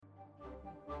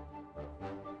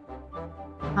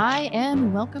Hi,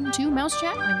 and welcome to Mouse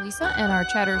Chat. I'm Lisa, and our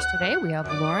chatters today we have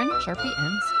Lauren, Sharpie,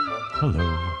 and Steve.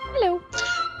 Hello. Hello.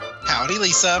 Howdy,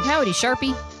 Lisa. Howdy,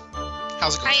 Sharpie.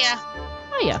 How's it going?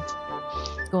 Hiya.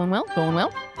 It's going well. Going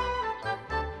well.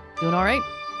 Doing all right.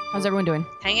 How's everyone doing?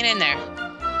 Hanging in there.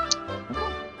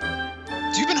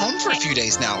 You've been home for a few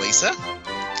days now, Lisa.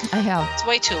 I have. It's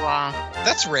way too long.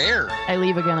 That's rare. I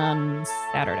leave again on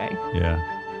Saturday. Yeah.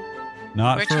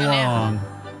 Not Where'd for you go now? long.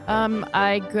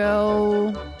 I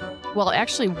go. Well,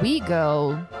 actually, we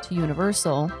go to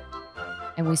Universal,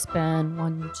 and we spend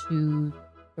 1, 2,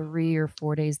 3 or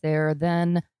 4 days there.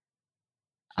 Then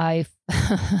I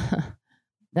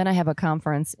have a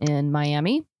conference in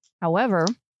Miami. However,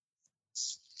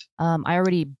 I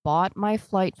already bought my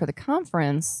flight for the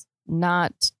conference,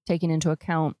 not taking into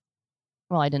account,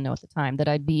 well, I didn't know at the time that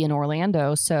I'd be in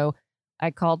Orlando. So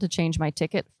I called to change my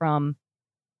ticket from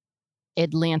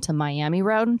Atlanta, Miami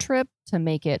round trip to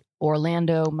make it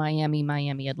Orlando, Miami,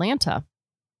 Miami, Atlanta.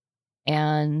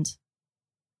 And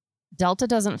Delta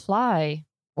doesn't fly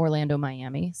Orlando,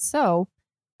 Miami. So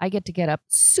I get to get up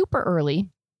super early,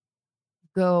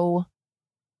 go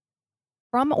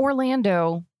from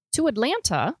Orlando to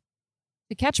Atlanta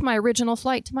to catch my original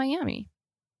flight to Miami.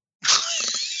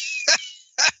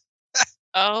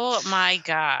 Oh my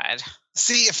God.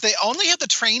 See, if they only had the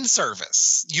train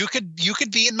service, you could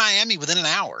be in Miami within an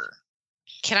hour.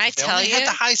 Can I If they tell only you? had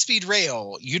the high-speed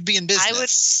rail, you'd be in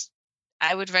business.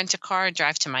 I would rent a car and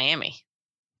drive to Miami.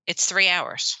 It's 3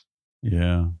 hours.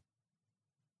 Yeah.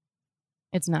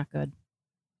 It's not good.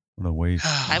 What a waste.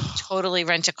 I would totally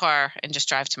rent a car and just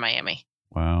drive to Miami.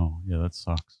 Wow. Yeah, that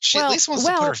sucks. She at Well- least wants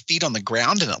to well- put her feet on the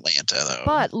ground in Atlanta, though.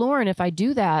 But Lauren, if I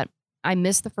do that, I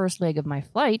miss the first leg of my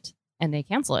flight and they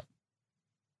cancel it.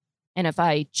 And if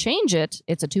I change it,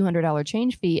 it's a $200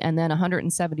 change fee and then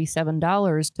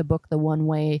 $177 to book the one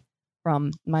way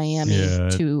from Miami Yeah.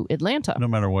 to Atlanta. No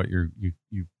matter what you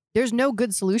There's no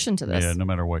good solution to this. yeah, no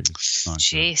matter what it's not good.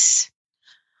 Jeez.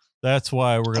 That's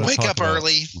why we're gonna wake talk up about-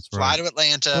 early, That's fly right. to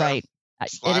Atlanta. Right.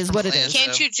 Fly It is from what it Atlanta is.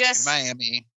 Can't you to just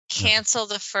Miami? cancel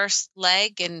the first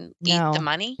leg and No. eat the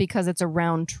money? Because it's a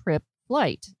round trip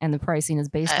flight and the pricing is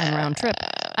based on round trip.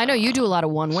 I know you do a lot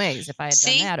of one ways. If I had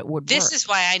See, done that, it would This work. is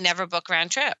why I never book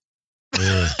round trip.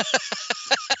 Yeah.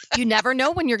 You never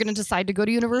know when you're going to decide to go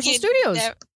to Universal You Studios.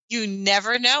 You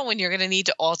never know when you're going to need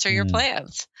to alter your Yeah.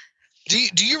 plans.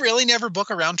 Do you really never book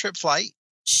a round trip flight?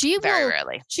 She Very will.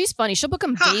 rarely. She's funny. She'll book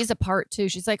them Huh. days apart too.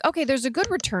 She's like, okay, there's a good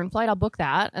return flight. I'll book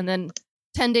that. And then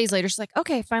 10 days later, she's like,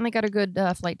 okay, finally got a good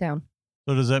flight down.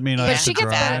 So does that mean I But have she to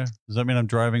gets drive? Does that mean I'm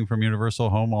driving from Universal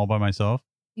home all by myself?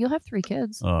 You'll have 3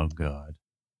 kids. Oh God.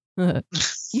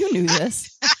 You knew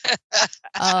this.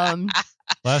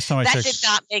 Last time I That checked. did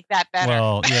not make that better.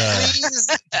 Well, yeah.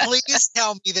 Please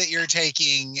tell me that you're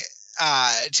taking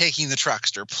the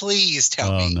truckster. Please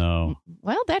tell Oh me. no.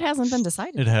 Well, that hasn't been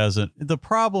decided. It hasn't. The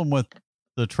problem with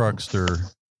the truckster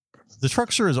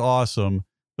is awesome,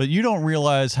 but you don't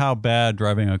realize how bad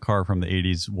driving a car from the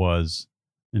 80s was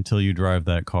until you drive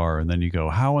that car. And then you go,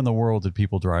 how in the world did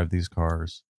people drive these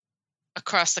cars?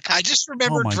 Across the country. I just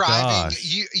remember Oh my driving.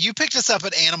 gosh. You picked us up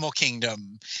at Animal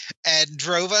Kingdom and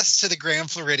drove us to the Grand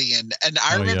Floridian, and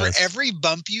I Oh, remember yes. every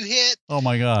bump you hit, Oh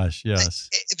my gosh. Yes.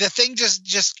 the thing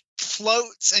just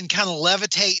floats and kind of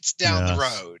levitates down the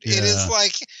Yes. road. It is Yeah.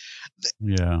 like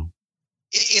Yeah.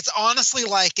 it's honestly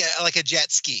like a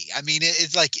jet ski. I mean,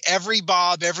 it's like every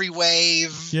bob, every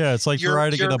wave. Yeah. It's like you're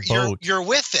riding in a boat. You're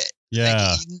with it.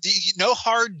 Yeah. Like, no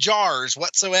hard jars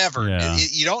whatsoever. Yeah.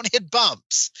 You don't hit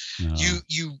bumps. No.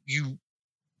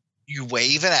 You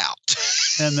wave it out.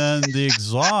 And then the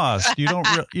exhaust, you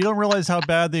don't realize how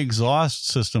bad the exhaust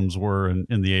systems were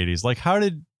in the 80s. Like, how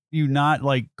did you not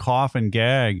like cough and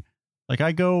gag? Like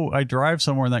I drive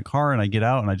somewhere in that car and I get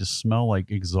out and I just smell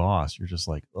like exhaust. You're just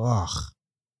like, ugh.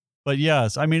 But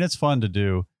yes, I mean, it's fun to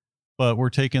do, but we're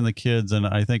taking the kids and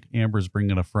I think Amber's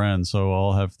bringing a friend. So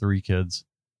I'll have 3 kids.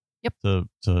 Yep.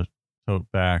 To tote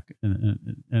back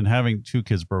and having 2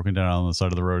 kids broken down on the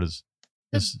side of the road is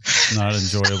not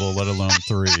enjoyable, let alone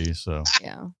 3. So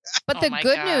Yeah. But Oh the my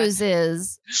good God. news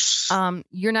is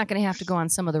you're not going to have to go on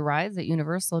some of the rides at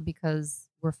Universal because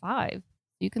we're 5.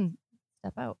 You can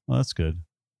step out. well, that's good.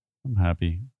 I'm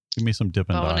happy. Give me some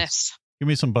Dippin' Dots. Bonus. Give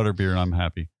me some butterbeer and I'm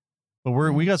happy. But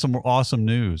we got some awesome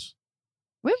news.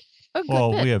 A good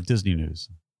Well, bit. we have Disney news.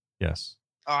 Yes.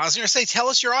 Oh, I was going to say, tell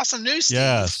us your awesome news, Steve.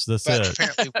 Yes, that's But it.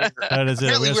 apparently we're, That is it.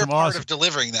 apparently We have we're some part awesome. of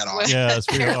delivering that awesome. Yes,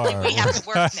 we Apparently are. we have to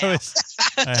work now. I had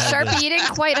Sharpie, you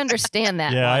didn't quite understand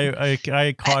that. Yeah, one.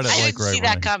 I caught it I like didn't right see when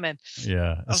that coming.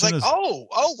 Yeah. I was like,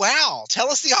 oh, wow. Tell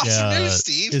us the awesome Yeah, news,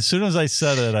 Steve. as soon as I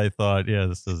said it, I thought, yeah,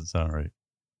 this doesn't sound right.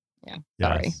 Yeah,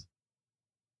 sorry. Yes.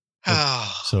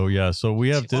 Oh. So yeah, so we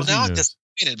have Well, Disney now I'm news.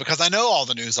 disappointed because I know all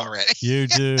the news already. You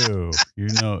do. You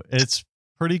know, it's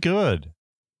pretty good.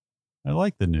 I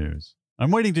like the news.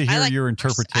 I'm waiting to hear your I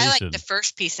interpretation. like the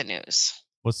first piece of news.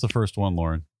 What's the first one,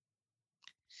 Lauren?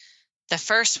 The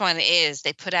first one is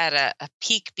they put out a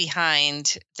peek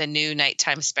behind the new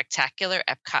nighttime spectacular,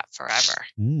 Epcot Forever.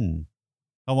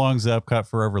 How long is the Epcot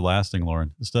Forever lasting,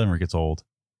 Lauren? This never gets old.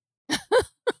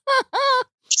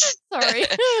 Sorry.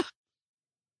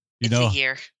 It's a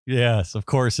year. Yes, of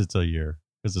course it's a year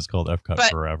because it's called Epcot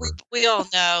But Forever. we all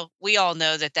know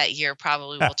that year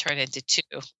probably will turn into 2.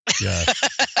 Yes,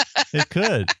 it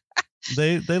could.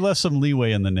 They left some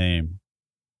leeway in the name.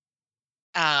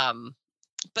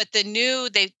 But the new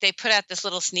they put out this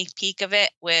little sneak peek of it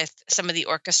with some of the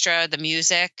orchestra, the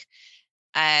music,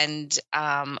 and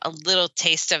a little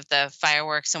taste of the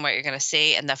fireworks and what you're going to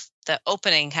see. And the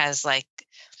opening has like,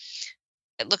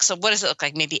 it looks, what does it look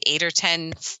like? Maybe 8 or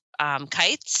 10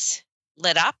 kites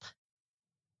lit up.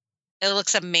 It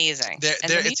looks amazing.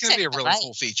 It's going to be a really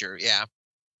cool feature. Yeah.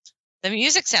 The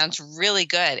music sounds really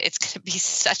good. It's going to be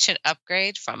such an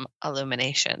upgrade from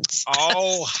Illuminations.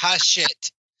 Oh, hush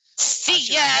it.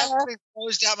 See ya. I haven't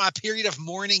closed out my period of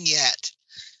mourning yet.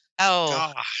 Oh,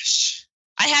 gosh.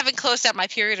 I haven't closed out my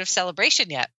period of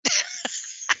celebration yet.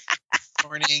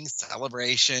 Mourning,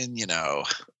 celebration,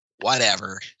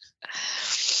 whatever.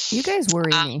 You guys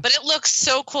worry me. But it looks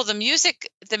so cool. The music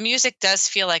does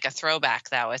feel like a throwback,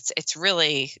 though. It's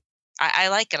really, I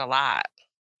like it a lot.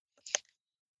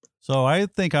 So I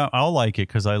think I'll like it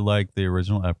because I like the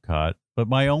original Epcot. But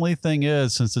my only thing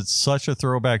is, since it's such a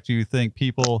throwback, do you think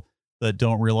people that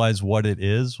don't realize what it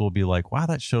is will be like, wow,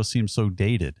 that show seems so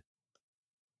dated?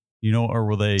 Or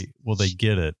will they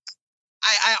get it?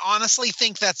 I honestly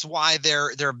think that's why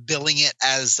they're billing it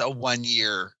as a one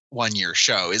year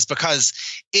show, is because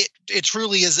it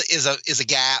truly is a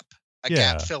gap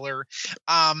filler.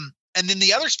 And then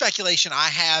the other speculation I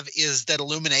have is that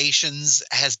Illuminations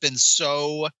has been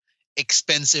so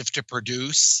expensive to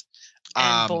produce.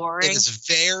 And boring. It is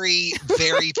very,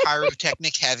 very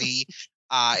pyrotechnic heavy.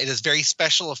 It is very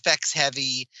special effects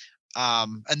heavy.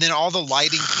 And then all the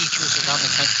lighting features around the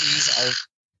countries are.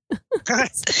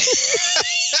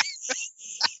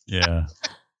 Yeah.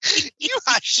 You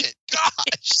hush it.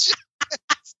 Gosh.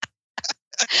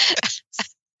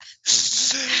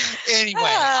 Anyway,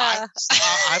 I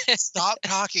stopped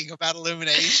talking about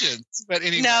Illuminations. But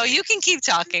anyway. No, you can keep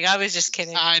talking. I was just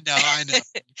kidding. I know.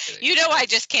 I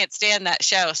just can't stand that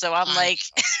show. So I'm I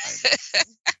know.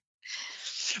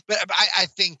 But I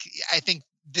think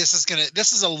this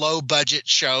is a low budget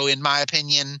show, in my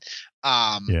opinion.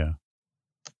 Yeah.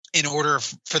 In order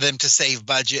for them to save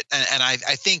budget, and I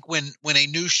think when a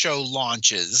new show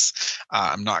launches,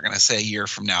 I'm not going to say a year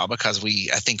from now because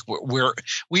I think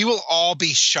we will all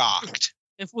be shocked.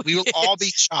 We will all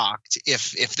be shocked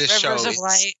if this show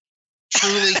is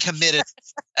truly committed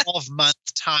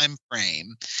 12-month time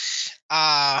frame.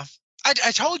 I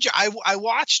told you I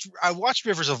watched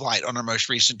Rivers of Light on our most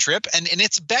recent trip, and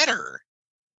it's better.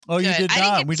 Oh, you did not.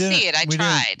 I didn't get to see it. I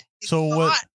tried.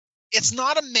 It's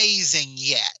not amazing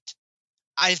yet.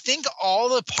 I think all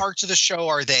the parts of the show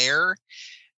are there.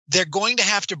 They're going to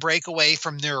have to break away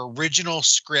from their original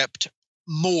script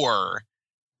more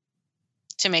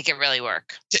to make it really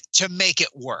work. To make it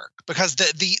work, because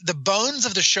the bones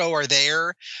of the show are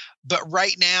there, but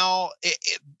right now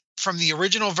from the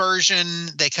original version,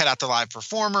 they cut out the live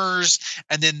performers,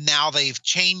 and then now they've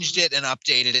changed it and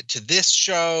updated it to this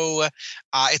show.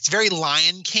 It's very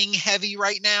Lion King heavy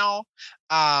right now,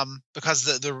 because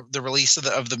the release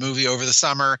of the movie over the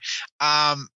summer.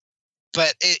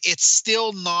 But it's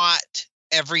still not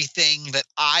everything that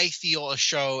I feel a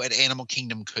show at Animal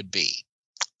Kingdom could be.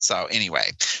 So anyway,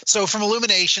 from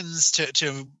Illuminations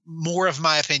to more of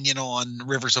my opinion on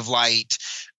Rivers of Light,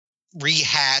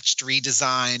 rehatched,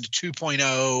 redesigned,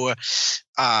 2.0,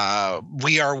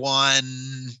 We Are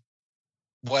One,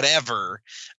 whatever.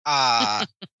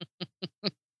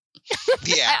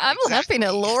 Yeah, I'm laughing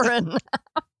at Lauren.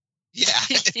 Yeah,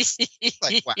 it's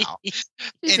like wow.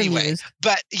 Anyway, amused.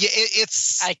 But yeah,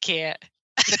 it's I can't.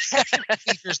 The technical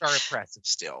features are impressive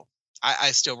still.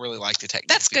 I still really like the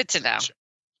technical. That's good to know.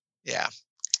 Yeah.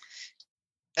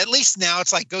 At least now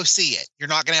it's like, go see it. You're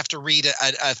not going to have to read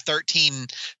a 13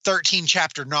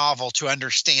 chapter novel to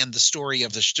understand the story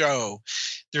of the show.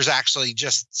 There's actually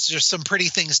just some pretty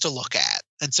things to look at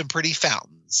and some pretty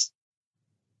fountains.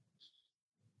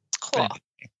 Cool.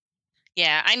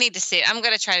 Yeah, I need to see it. I'm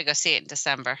going to try to go see it in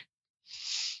December.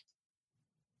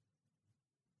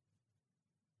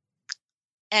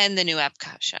 And the new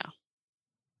Epcot show.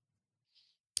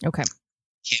 Okay.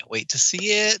 Can't wait to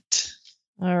see it.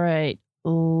 All right.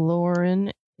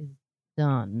 Lauren is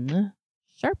done.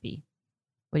 Sharpie,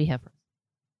 what do you have for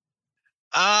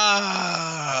us?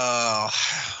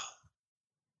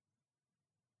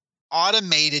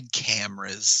 Automated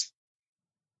cameras.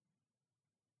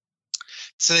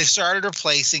 So they started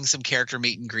replacing some character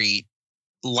meet and greet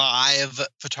live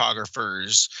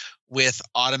photographers with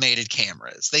automated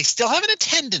cameras. They still have an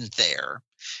attendant there,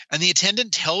 and the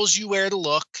attendant tells you where to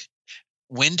look,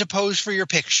 when to pose for your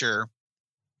picture.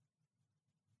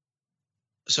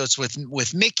 So it's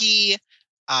with Mickey,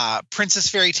 Princess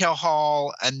Fairy Tale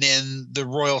Hall, and then the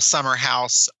Royal Summer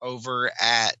House over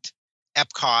at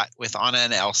Epcot with Anna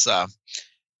and Elsa.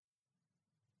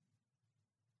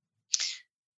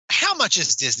 How much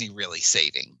is Disney really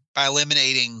saving by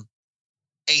eliminating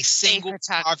a single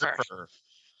photographer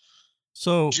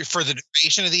So for the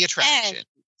duration of the attraction? And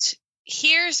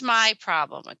here's my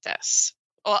problem with this.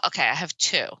 Well, okay, I have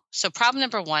two. So problem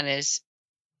number one is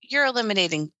you're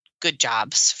eliminating good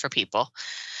jobs for people.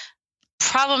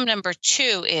 Problem number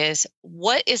two is,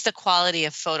 what is the quality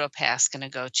of PhotoPass going to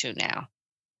go to now?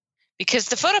 Because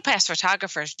the PhotoPass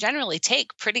photographers generally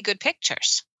take pretty good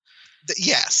pictures.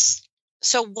 Yes.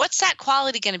 So what's that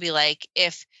quality going to be like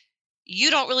if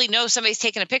you don't really know somebody's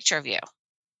taking a picture of you?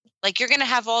 Like, you're going to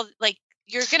have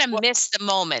you're going to miss the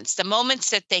moments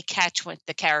that they catch with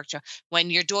the character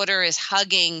when your daughter is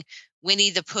hugging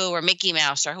Winnie the Pooh or Mickey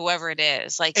Mouse or whoever it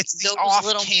is. Like, it's the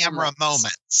off-camera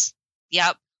moments.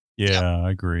 Yep. Yeah, Yep.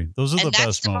 I agree. Those are the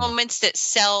best moments. Moments that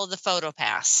sell the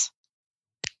PhotoPass.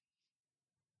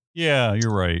 Yeah,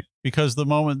 you're right. Because the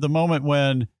moment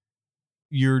when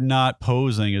you're not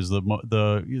posing is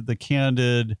the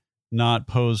candid, not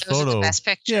posed Those photo. are the best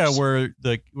pictures. Yeah, where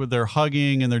they're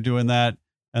hugging and they're doing that,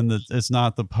 and it's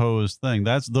not the posed thing.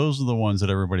 Those are the ones that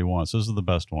everybody wants. Those are the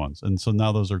best ones, and so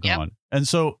now those are gone. And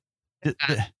so,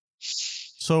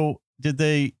 did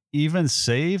they even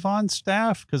save on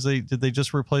staff? Because did they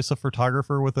just replace a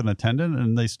photographer with an attendant,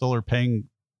 and they still are paying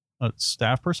a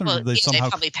staff person? Well, or did they somehow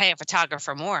probably pay a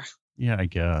photographer more. Yeah, I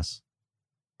guess.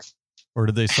 Or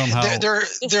did they somehow?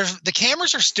 The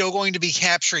cameras are still going to be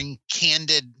capturing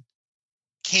candid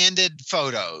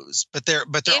photos, but they're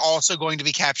also going to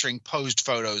be capturing posed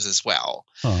photos as well.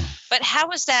 Huh. But how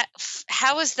is that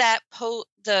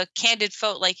the candid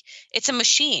photo? Like, it's a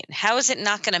machine. How is it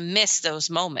not going to miss those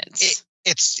moments?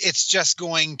 It's just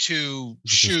going to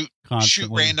shoot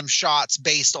random shots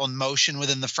based on motion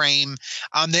within the frame.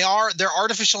 They're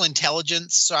artificial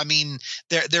intelligence. So I mean,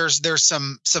 there's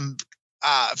some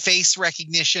face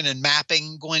recognition and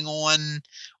mapping going on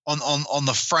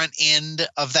the front end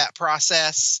of that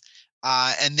process.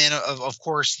 And then of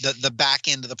course the back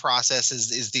end of the process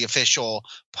is the official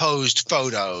posed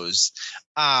photos.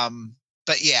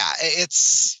 But yeah,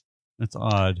 it's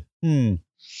odd.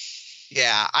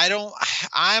 Yeah,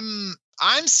 I'm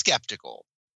skeptical.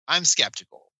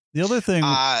 The other thing,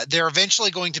 they're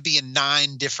eventually going to be in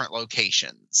 9 different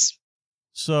locations.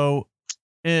 So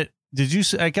did you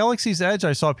see at Galaxy's Edge?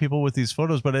 I saw people with these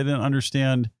photos, but I didn't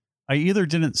understand. I either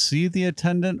didn't see the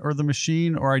attendant or the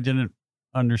machine, or I didn't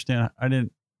understand. I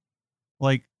didn't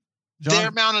like. John,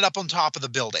 they're mounted up on top of the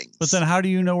buildings. But then how do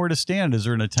you know where to stand? Is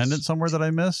there an attendant somewhere that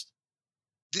I missed?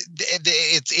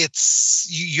 It's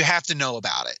you have to know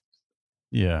about it.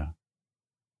 Yeah.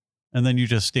 And then you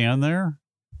just stand there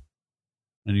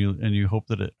and you hope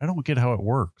that I don't get how it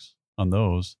works on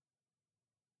those.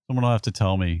 Someone will have to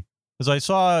tell me, because I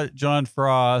saw John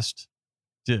Frost,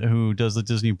 who does the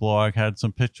Disney blog, had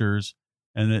some pictures,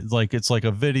 and it's like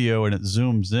a video and it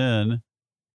zooms in,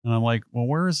 and I'm like, well,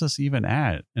 where is this even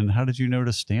at? And how did you know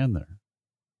to stand there?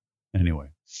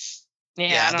 Anyway.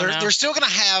 Yeah, they're still going to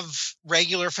have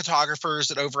regular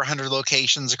photographers at over 100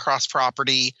 locations across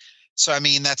property. So, I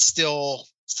mean, that's still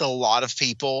a lot of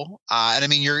people. And I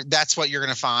mean, that's what you're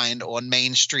going to find on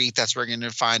Main Street. That's what you're going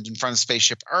to find in front of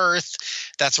Spaceship Earth.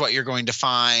 That's what you're going to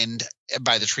find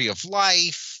by the Tree of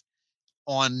Life,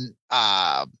 on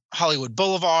Hollywood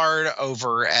Boulevard,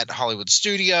 over at Hollywood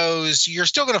Studios. You're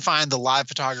still going to find the live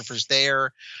photographers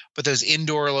there, but those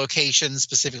indoor locations,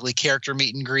 specifically character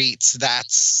meet and greets,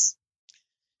 that's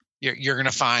you're going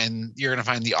to find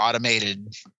the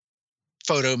automated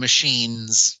photo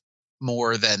machines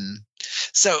more than.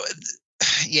 So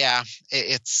yeah,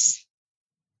 it's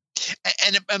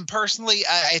and personally,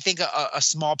 I think a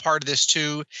small part of this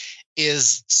too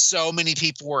is so many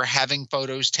people were having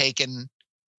photos taken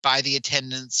by the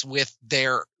attendants with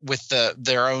their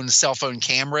own cell phone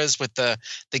cameras, with the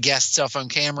guest cell phone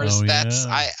cameras. Oh, that's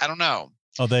yeah. I don't know.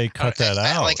 Oh, they cut that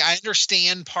out. I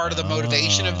understand part of the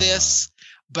motivation of this,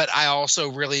 but I also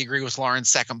really agree with Lauren's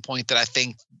second point that I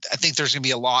think there's going to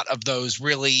be a lot of those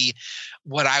really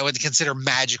what I would consider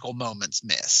magical moments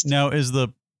missed. Now, is the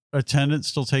attendant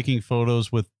still taking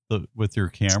photos with your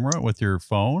camera, with your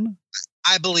phone?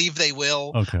 I believe they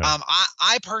will. Okay.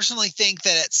 I personally think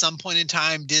that at some point in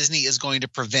time, Disney is going to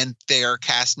prevent their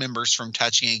cast members from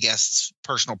touching a guest's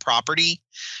personal property.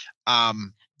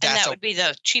 And that would be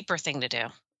the cheaper thing to do.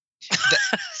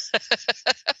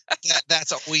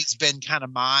 That's always been kind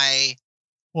of my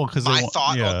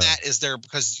thought on that is there,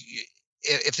 because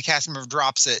if the cast member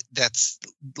drops it, that's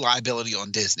liability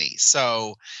on Disney.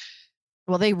 So,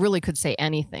 well, they really could say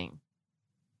anything.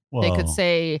 Well, they could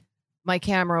say my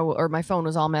camera or my phone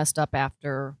was all messed up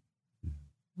after.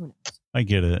 Who knows? I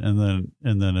get it, and then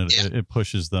it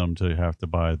pushes them to have to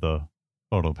buy the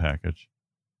photo package.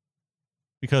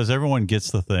 Because everyone gets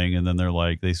the thing, and then they're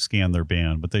like, they scan their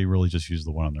band, but they really just use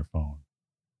the one on their phone.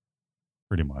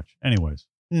 Pretty much. Anyways.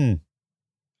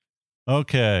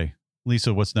 Okay.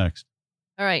 Lisa, what's next?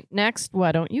 All right. Next,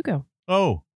 why don't you go?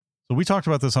 Oh, so we talked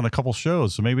about this on a couple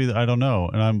shows, so maybe, I don't know.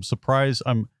 And I'm surprised.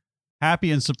 I'm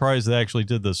happy and surprised they actually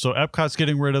did this. So Epcot's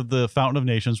getting rid of the Fountain of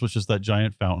Nations, which is that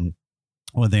giant fountain,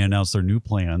 when they announced their new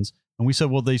plans. And we said,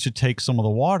 well, they should take some of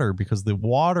the water, because the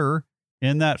water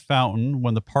in that fountain,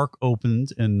 when the park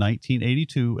opened in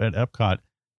 1982 at Epcot,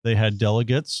 they had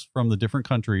delegates from the different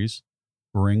countries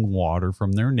bring water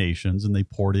from their nations, and they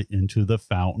poured it into the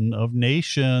Fountain of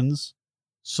Nations.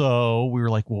 So we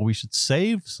were like, well, we should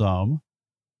save some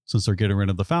since they're getting rid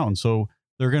of the fountain. So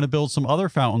they're going to build some other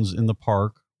fountains in the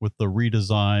park with the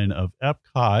redesign of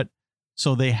Epcot.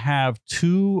 So they have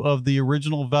 2 of the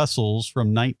original vessels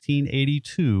from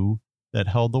 1982 that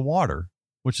held the water,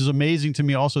 which is amazing to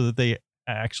me also that they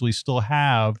actually still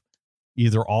have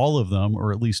either all of them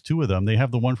or at least 2 of them. They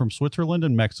have the one from Switzerland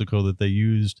and Mexico that they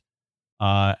used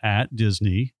at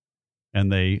Disney,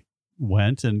 and they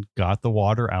went and got the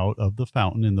water out of the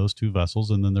fountain in those 2 vessels.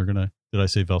 And then they're going to, did I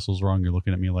say vessels wrong? You're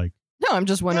looking at me like, no, I'm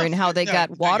just wondering how they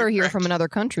got water here from another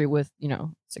country with,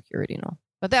 security and all.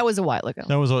 But that was a while ago.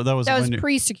 That was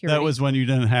pre-security. That was when you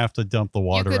didn't have to dump the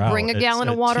water out. You could bring a gallon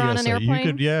of water on an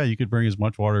airplane. You could bring as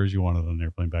much water as you wanted on an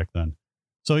airplane back then.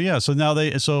 So yeah, so now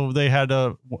they had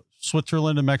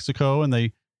Switzerland and Mexico, and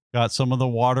they got some of the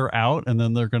water out, and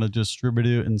then they're going to distribute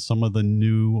it in some of the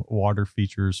new water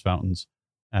features fountains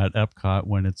at Epcot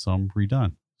when it's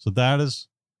redone. So that's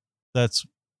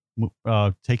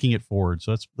taking it forward.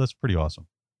 So that's pretty awesome.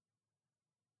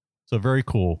 So very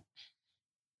cool.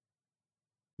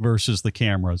 Versus the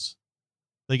cameras,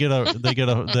 they get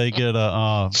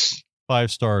a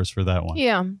 5 stars for that one.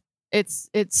 Yeah, it's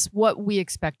what we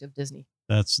expect of Disney.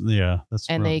 That's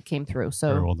and they came through. So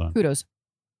very well done. Kudos.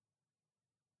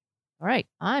 All right,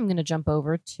 I'm going to jump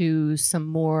over to some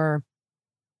more,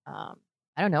 I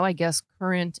don't know, I guess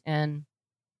current and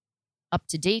up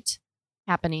to date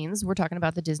happenings. We're talking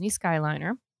about the Disney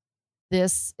Skyliner.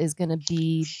 This is going to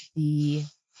be the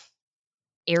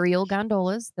aerial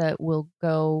gondolas that will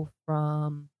go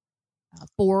from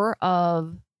 4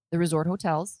 of the resort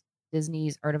hotels: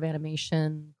 Disney's Art of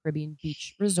Animation, Caribbean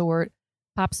Beach Resort,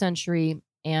 Pop Century,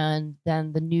 and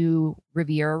then the new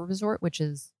Riviera Resort, which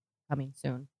is coming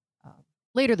soon,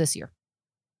 later this year.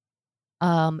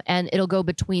 And it'll go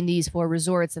between these 4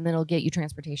 resorts, and then it'll get you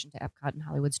transportation to Epcot and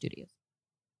Hollywood Studios.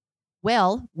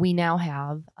 Well, we now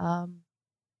have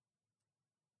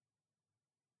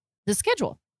the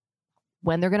schedule,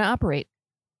 when they're going to operate.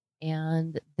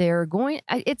 And they're going,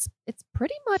 it's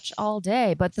pretty much all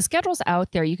day, but the schedule's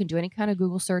out there. You can do any kind of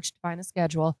Google search to find the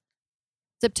schedule.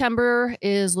 September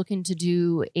is looking to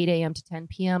do 8 a.m. to 10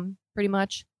 p.m. pretty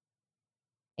much.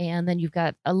 And then you've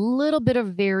got a little bit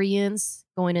of variance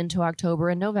going into October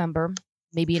and November.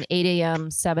 Maybe an 8 a.m.,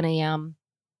 7 a.m.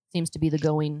 seems to be the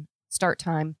going start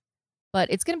time. But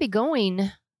it's going to be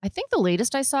going, I think the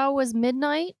latest I saw was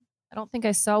midnight. I don't think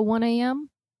I saw 1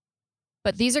 a.m.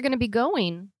 But these are going to be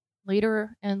going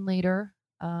later and later.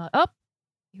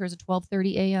 Here's a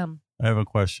 12:30 a.m. I have a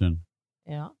question.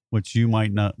 Yeah. Which you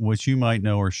might know, or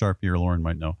Sharpie or Lauren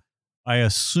might know. I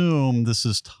assume this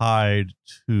is tied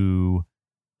to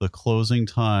the closing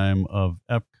time of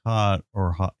Epcot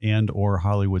or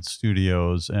Hollywood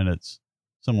Studios, and it's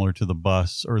similar to the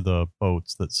bus or the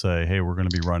boats that say, hey, we're going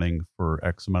to be running for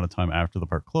X amount of time after the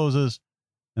park closes.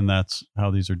 And that's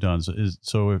how these are done.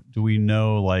 So do we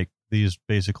know, like, these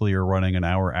basically are running an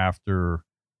hour after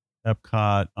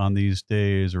Epcot on these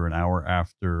days, or an hour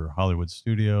after Hollywood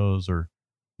Studios, or,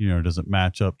 does it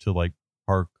match up to like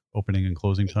park opening and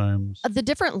closing times? The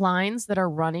different lines that are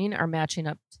running are matching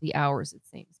up to the hours, it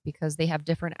seems, because they have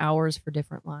different hours for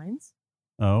different lines.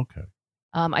 Oh, okay.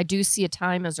 I do see a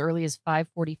time as early as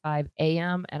 5:45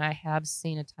 a.m. and I have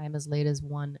seen a time as late as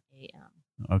 1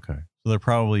 a.m. Okay. So they're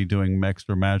probably doing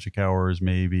extra magic hours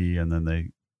maybe, and then they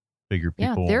figure Yeah,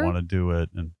 people they're- want to do it.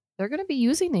 And They're going to be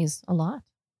using these a lot.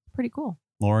 Pretty cool.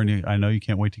 Lauren, I know you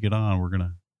can't wait to get on. We're going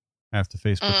to have to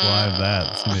Facebook Live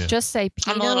that. It's gonna be Just say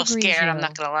Pinot I'm a little scared. I'm Grigio.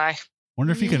 not gonna lie.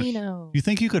 wonder if you could. Pinot. Do you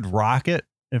think you could rock it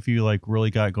if you like really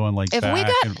got going like If we back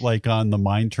got- and, like on the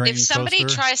mine train If somebody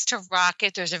coaster? tries to rock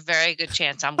it, there's a very good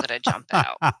chance I'm gonna jump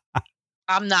out.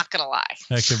 I'm not gonna lie.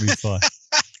 That could be fun.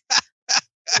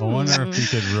 I wonder if you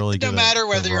could really get No matter a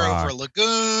whether you're rock. over a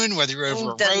lagoon, whether you're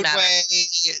over a Doesn't matter.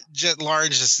 roadway,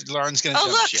 Lauren's going to Oh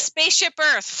jump look, ship. Spaceship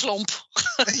Earth, flump.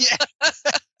 Yeah.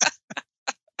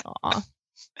 Aw.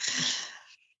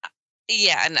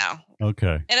 Yeah, no. Okay.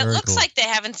 And it very looks cool. like they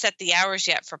haven't set the hours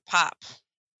yet for Pop.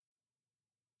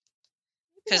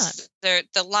 Maybe not. Because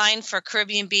the line for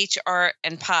Caribbean Beach Art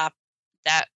and Pop,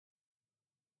 that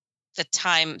the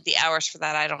hours for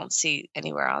that I don't see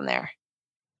anywhere on there.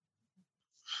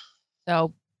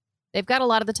 So they've got a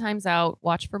lot of the times out.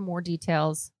 Watch for more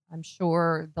details. I'm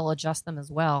sure they'll adjust them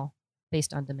as well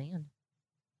based on demand.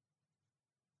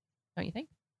 Don't you think?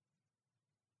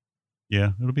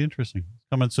 Yeah, it'll be interesting.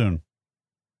 Coming soon.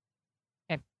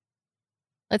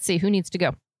 Let's see who needs to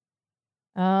go.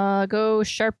 Go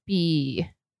Sharpie.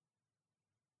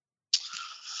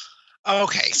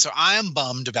 Okay, so I am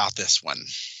bummed about this one.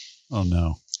 Oh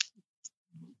no.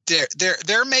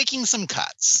 They're making some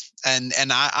cuts, and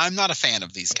I'm not a fan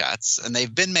of these cuts, and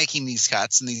they've been making these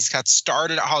cuts, and these cuts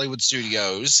started at Hollywood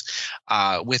Studios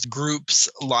with groups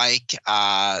like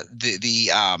the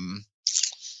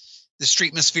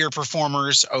Streetmosphere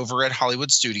performers over at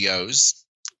Hollywood Studios.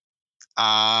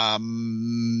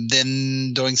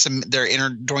 Then doing some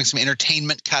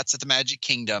entertainment cuts at the Magic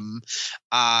Kingdom,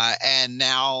 and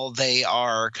now they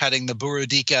are cutting the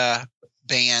Burudika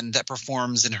band that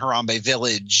performs in Harambe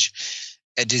Village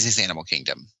at Disney's Animal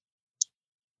Kingdom.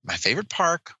 My favorite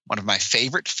park, one of my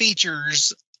favorite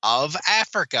features of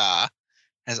Africa,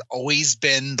 has always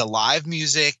been the live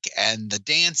music and the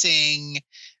dancing.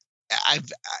 I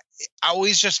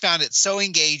always just found it so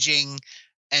engaging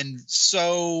and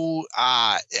so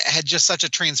had just such a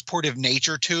transportive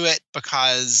nature to it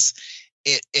because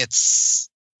it's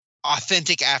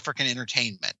authentic African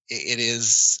entertainment. It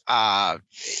is.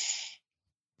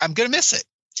 I'm going to miss it.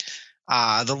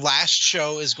 The last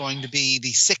show is going to be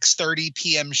the 6:30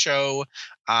 p.m. show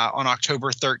on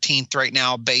October 13th right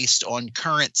now based on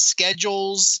current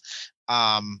schedules.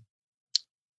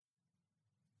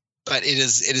 But it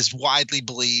is widely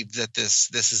believed that this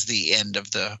is the end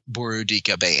of the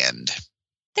Burudika band.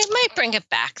 They might bring it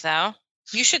back though.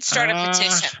 You should start a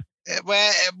petition.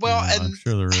 Well, Yeah, and I'm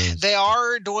sure there is. they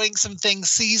are doing some things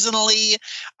seasonally,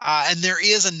 and there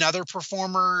is another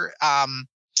performer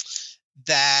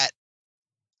that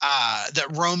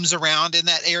roams around in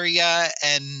that area,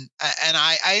 and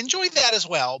I enjoy that as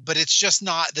well. But it's just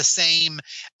not the same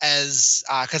as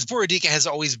because Burudika has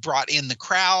always brought in the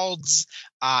crowds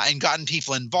and gotten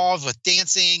people involved with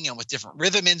dancing and with different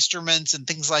rhythm instruments and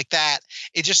things like that.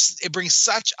 It brings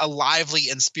such a lively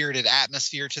and spirited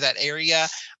atmosphere to that area.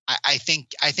 I think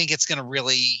it's going to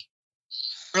really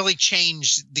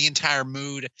change the entire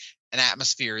mood and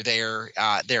atmosphere there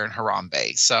in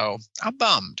Harambe. So I'm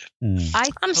bummed.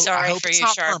 I'm sorry hope for it's you,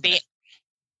 not Sharpie. permanent.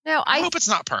 No, I hope it's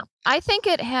not permanent. I think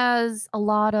it has a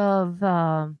lot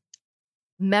of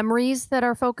memories that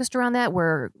are focused around that,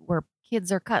 where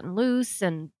kids are cutting loose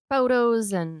and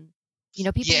photos, and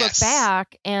people Yes. look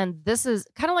back, and this is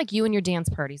kind of like you and your dance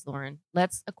parties, Lauren.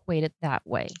 Let's equate it that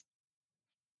way.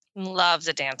 Love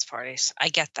the dance parties. I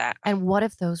get that. And what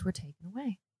if those were taken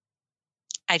away?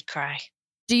 I'd cry.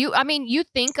 Do you? I mean, you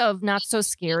think of Not So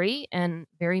Scary and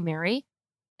Very Merry,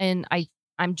 and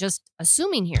I'm just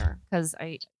assuming here because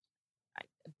I've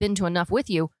been to enough with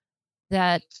you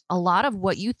that a lot of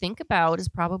what you think about is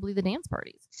probably the dance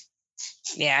parties.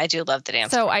 Yeah, I do love the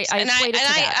dance So parties. I and equate it to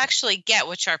I that. actually get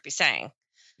what Sharpie's saying.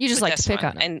 You just with like to this pick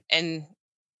one. on it. And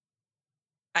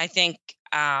I think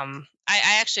I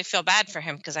actually feel bad for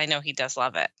him because I know he does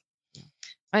love it.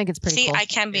 I think it's pretty See, cool. I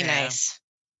can be Yeah. nice.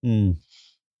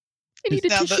 I need a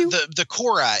Now tissue. the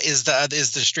kora is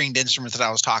the stringed instrument that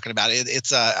I was talking about.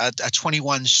 It's a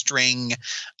 21 string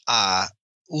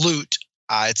lute.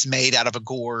 It's made out of a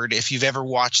gourd. If you've ever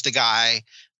watched the guy,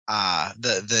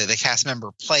 the cast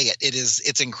member play it,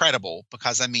 it's incredible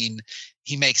because I mean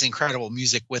he makes incredible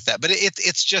music with that. But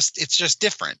it's just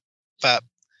different. But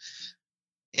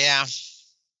yeah.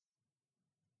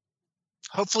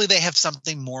 Hopefully they have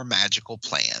something more magical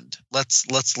planned.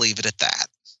 Let's leave it at that.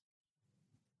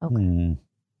 Okay.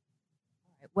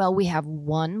 Well, we have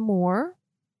one more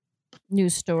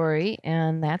news story,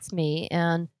 and that's me.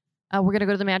 And we're going to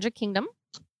go to the Magic Kingdom.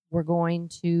 We're going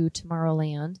to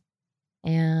Tomorrowland.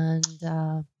 And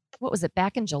what was it?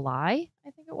 Back in July,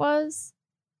 I think it was.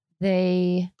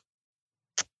 They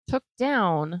took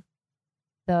down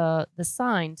the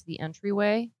sign to the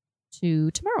entryway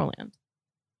to Tomorrowland.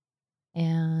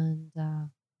 And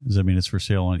Does that mean it's for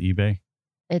sale on eBay?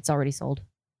 it's already sold.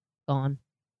 Gone.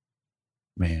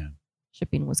 Man.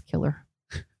 Shipping was killer.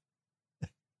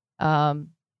 Oh,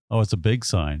 it's a big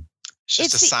sign. It's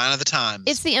just It's a the- sign of the times.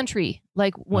 It's the entry,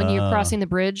 like when you're crossing the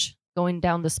bridge, going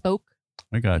down the spoke.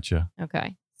 I gotcha.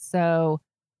 Okay. So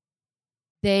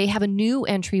they have a new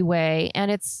entryway,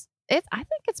 and I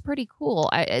think it's pretty cool.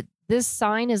 This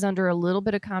sign is under a little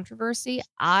bit of controversy.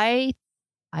 I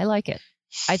like it.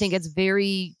 I think it's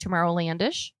very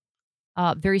Tomorrowlandish,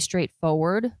 very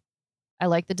straightforward. I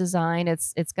like the design.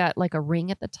 It's got like a ring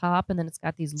at the top, and then it's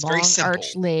got these It's very long simple.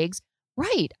 arched legs.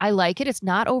 Right. I like it. It's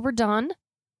not overdone.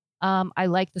 I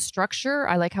like the structure.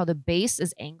 I like how the base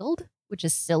is angled, which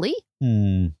is silly,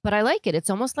 but I like it. It's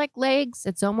almost like legs.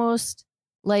 It's almost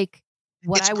like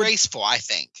what it's I would. graceful, I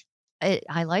think.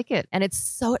 I like it, and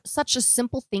it's such a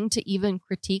simple thing to even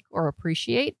critique or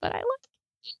appreciate, but I like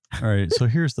it. All right. So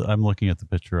I'm looking at the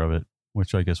picture of it,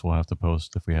 which I guess we'll have to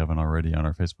post if we haven't already on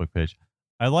our Facebook page.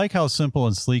 I like how simple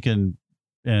and sleek and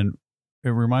it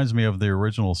reminds me of the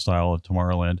original style of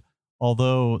Tomorrowland.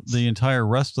 Although the entire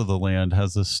rest of the land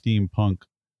has this steampunk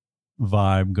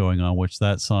vibe going on, which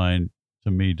that sign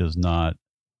to me does not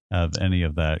have any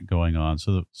of that going on.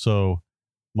 So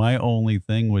my only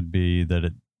thing would be that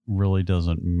it really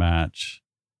doesn't match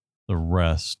the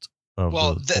rest of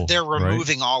they're right?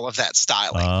 removing all of that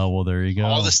styling. Well, there you go.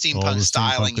 All the steampunk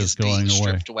styling is being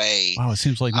stripped away. Wow, it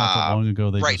seems like not that long ago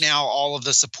they right now, all of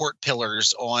the support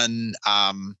pillars on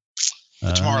the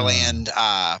Tomorrowland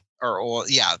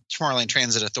Tomorrowland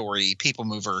Transit Authority, People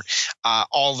Mover,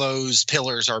 all those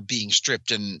pillars are being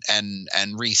stripped and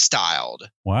restyled.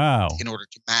 Wow. In order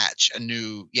to match a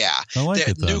new, I like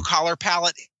it, the though. new color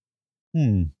palette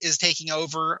is taking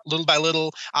over little by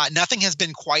little. Nothing has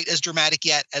been quite as dramatic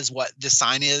yet as what this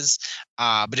sign is.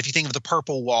 But if you think of the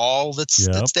purple wall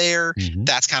that's there,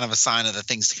 that's kind of a sign of the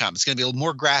things to come. It's going to be a little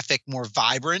more graphic, more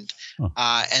vibrant,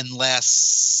 and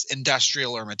less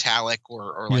industrial or metallic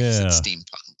or like you said, steampunk.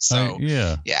 So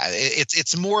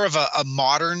it's more of a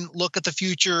modern look at the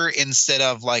future instead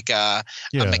of like a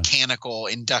mechanical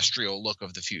industrial look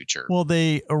of the future. Well,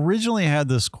 they originally had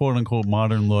this quote unquote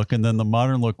modern look, and then the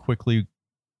modern look quickly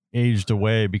aged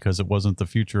away because it wasn't the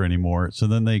future anymore. So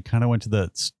then they kind of went to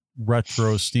that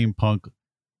retro steampunk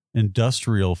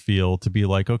industrial feel to be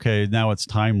like, okay, now it's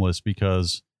timeless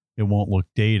because it won't look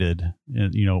dated.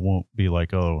 And, it won't be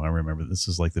like, oh, I remember this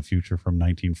is like the future from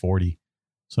 1940.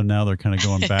 So now they're kind of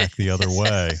going back the other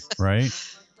way, right?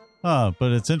 But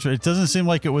it's interesting. It doesn't seem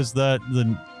like it was the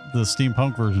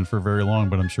steampunk version for very long,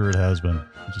 but I'm sure it has been.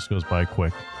 It just goes by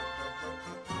quick.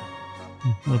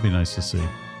 It'll be nice to see.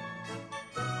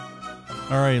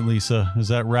 All right, Lisa, does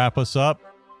that wrap us up?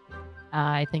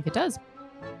 I think it does.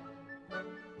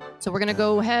 So we're going to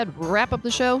go ahead, wrap up the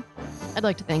show. I'd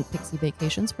like to thank Pixie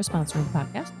Vacations for sponsoring the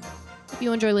podcast. If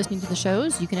you enjoy listening to the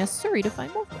shows, you can ask Suri to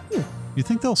find more for you. You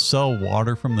think they'll sell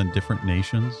water from the different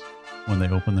nations when they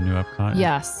open the new Epcot?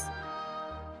 Yes.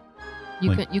 You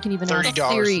can even ask $30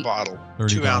 Siri. a bottle,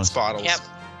 $30. 2-ounce bottles. Yep,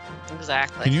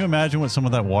 exactly. Can you imagine what some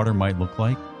of that water might look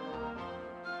like?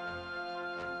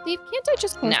 Steve, can't I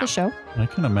just close No. the show? I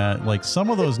can imagine, like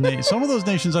some of those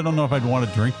nations. I don't know if I'd want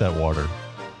to drink that water.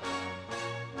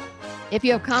 If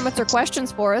you have comments or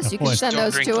questions for us, you can Boy. send Don't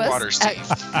those drink to the us water, at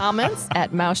Steve.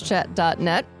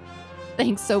 comments@mousechat.net.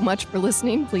 Thanks so much for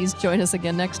listening. Please join us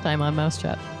again next time on Mouse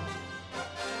Chat.